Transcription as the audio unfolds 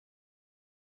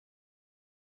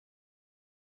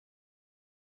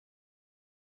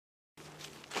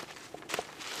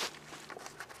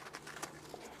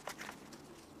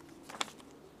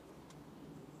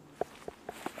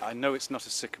I know it's not a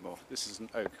sycamore, this is an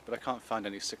oak, but I can't find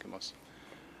any sycamores.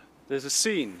 There's a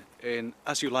scene in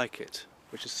As You Like It,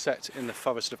 which is set in the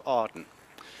Forest of Arden,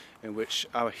 in which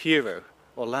our hero,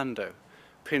 Orlando,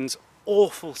 pins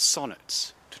awful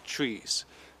sonnets to trees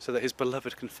so that his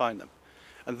beloved can find them.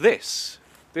 And this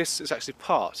is actually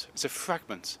it's a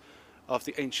fragment of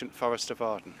the ancient Forest of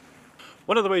Arden.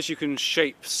 One of the ways you can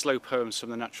shape slow poems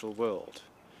from the natural world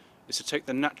is to take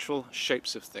the natural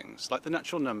shapes of things, like the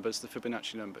natural numbers, the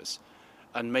Fibonacci numbers,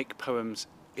 and make poems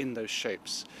in those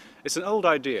shapes. It's an old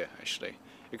idea, actually.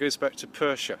 It goes back to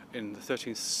Persia in the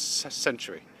 13th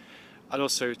century, and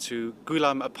also to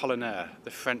Guillaume Apollinaire,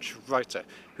 the French writer,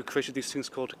 who created these things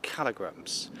called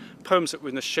calligrams. Poems that were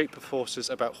in the shape of horses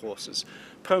about horses.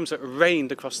 Poems that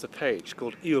rained across the page,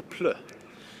 called Il pleut.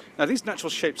 Now these natural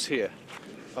shapes here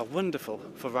are wonderful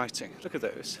for writing. Look at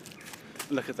those.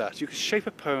 And look at that. You can shape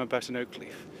a poem about an oak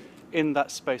leaf in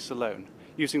that space alone,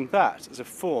 using that as a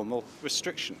formal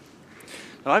restriction.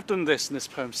 Now I've done this in this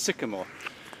poem, Sycamore.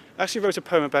 I actually wrote a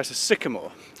poem about a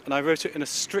sycamore, and I wrote it in a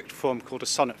strict form called a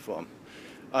sonnet form.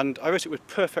 And I wrote it with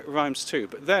perfect rhymes too,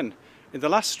 but then in the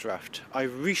last draft I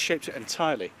reshaped it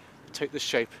entirely to take the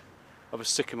shape of a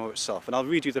sycamore itself. And I'll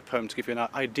read you the poem to give you an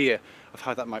idea of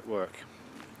how that might work.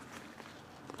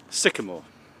 Sycamore.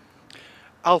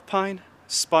 Alpine,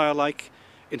 spire-like,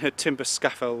 in her timber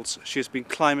scaffolds she has been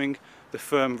climbing the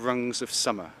firm rungs of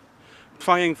summer,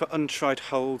 prying for untried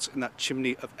holds in that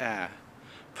chimney of air,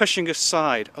 pushing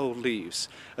aside old leaves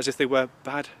as if they were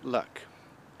bad luck.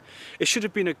 It should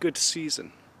have been a good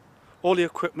season. All the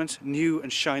equipment new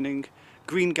and shining,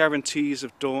 green guarantees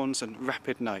of dawns and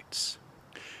rapid nights.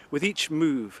 With each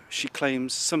move she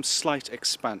claims some slight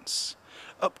expanse.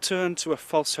 Upturned to a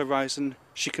false horizon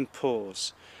she can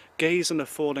pause, gaze on the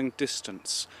falling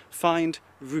distance, find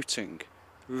rooting,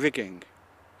 rigging.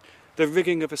 The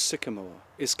rigging of a sycamore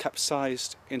is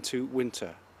capsized into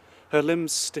winter. Her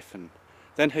limbs stiffen,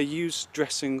 then her used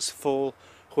dressings fall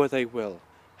where they will,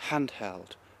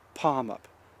 handheld, palm up,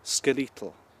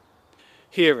 skeletal.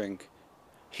 Hearing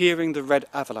the red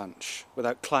avalanche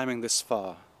without climbing this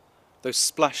far, those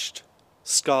splashed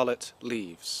scarlet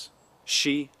leaves,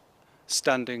 she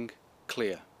standing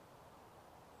clear.